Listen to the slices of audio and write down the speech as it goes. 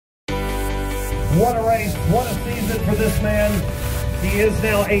What a race, what a season for this man. He is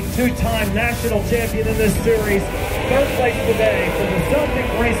now a two-time national champion in this series. Third place today for the Celtic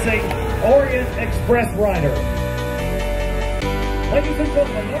Racing Orient Express rider. Ladies and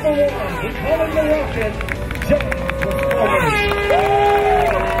gentlemen, number one, we call him the Rocket, James Rispoli.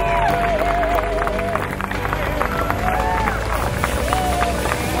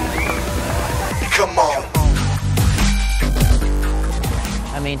 Come on.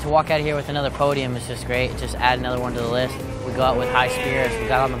 I mean, to walk out of here with another podium is just great. Just add another one to the list. We go out with high spirits. We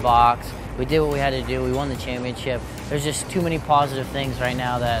got on the box. We did what we had to do. We won the championship. There's just too many positive things right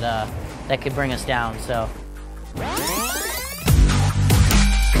now that that could bring us down. So.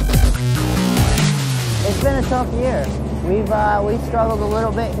 It's been a tough year. We've struggled a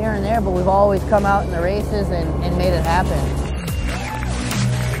little bit here and there, but we've always come out in the races and made it happen.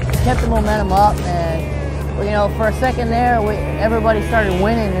 Kept the momentum up, and you know, for a second there, everybody started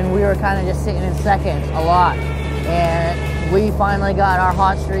winning, and we were kind of just sitting in second a lot. And we finally got our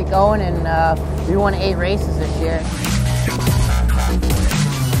hot streak going, and we won 8 races this year.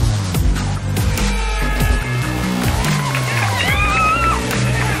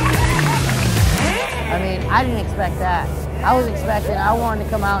 I mean, I didn't expect that. I wanted to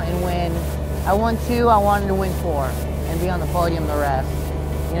come out and win. I won 2, I wanted to win 4, and be on the podium the rest.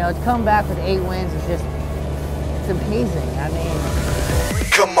 You know, to come back with 8 wins is just, it's amazing. I mean,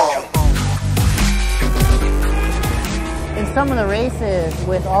 come on. In some of the races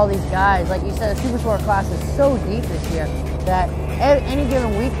with all these guys, like you said, the Supersport class is so deep this year that any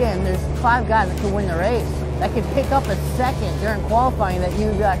given weekend, there's 5 guys that could win the race, that could pick up a second during qualifying that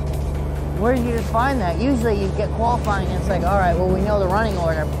you got. Where did you just find that? Usually you get qualifying and it's like, all right, well, we know the running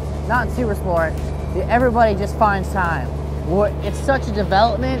order. Not in Supersport. Everybody just finds time. It's such a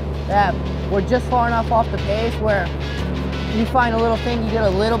development that we're just far enough off the pace where you find a little thing, you get a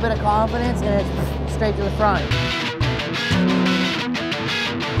little bit of confidence, and it's straight to the front.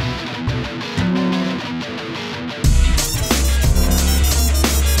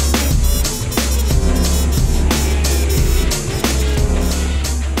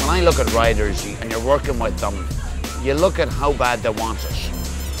 When I look at riders and you're working with them, you look at how bad they want it.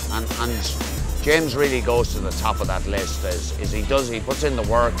 And James really goes to the top of that list as he puts in the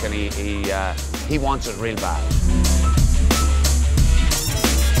work, and he wants it real bad.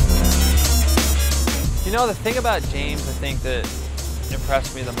 You know, the thing about James, I think that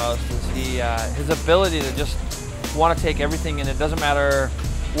impressed me the most is his ability to just want to take everything in. It doesn't matter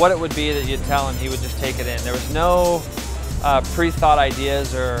what it would be that you'd tell him, he would just take it in. There was no pre-thought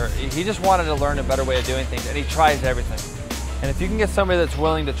ideas, or he just wanted to learn a better way of doing things, and he tries everything. And if you can get somebody that's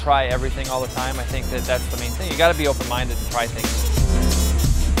willing to try everything all the time, I think that that's the main thing. You got to be open-minded and try things.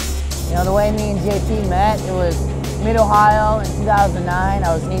 You know, the way me and JP met, it was mid-Ohio in 2009.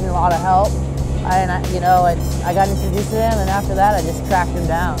 I was needing a lot of help. I got introduced to him, and after that, I just tracked him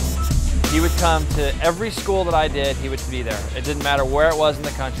down. He would come to every school that I did, he would be there. It didn't matter where it was in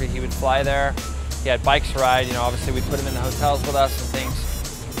the country, he would fly there. He had bikes to ride, you know, obviously we put him in the hotels with us and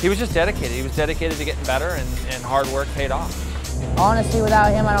things. He was just dedicated. He was dedicated to getting better, and hard work paid off. Honestly,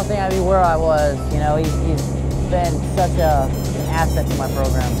 without him, I don't think I'd be where I was. You know, he's been such an asset to my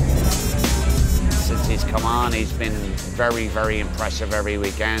program. Since he's come on, he's been very, very impressive every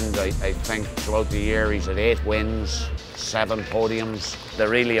weekend. I think throughout the year he's had 8 wins, 7 podiums. The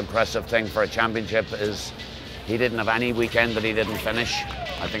really impressive thing for a championship is he didn't have any weekend that he didn't finish.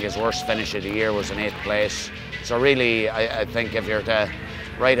 I think his worst finish of the year was in 8th place. So really, I think if you're to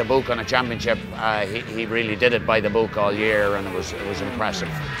write a book on a championship, he really did it by the book all year, and it was impressive.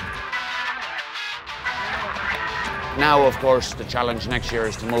 Now, of course, the challenge next year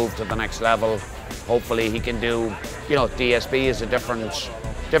is to move to the next level. Hopefully he can do, you know, DSB is a different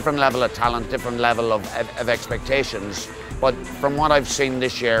level of talent, different level of expectations. But from what I've seen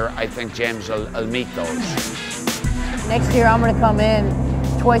this year, I think James will meet those. Next year, I'm going to come in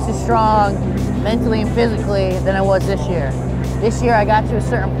twice as strong mentally and physically than I was this year. This year I got to a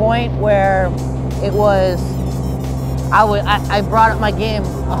certain point where it was, I brought up my game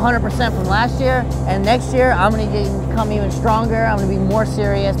 100% from last year, and next year I'm going to become even stronger. I'm going to be more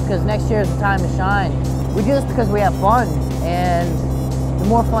serious, because next year is the time to shine. We do this because we have fun, and the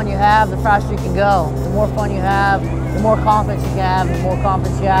more fun you have, the faster you can go. The more fun you have, the more confidence you can have. The more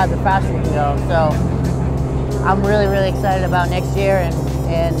confidence you have, the faster you can go. So I'm really, really excited about next year,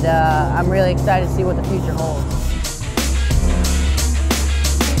 and I'm really excited to see what the future holds.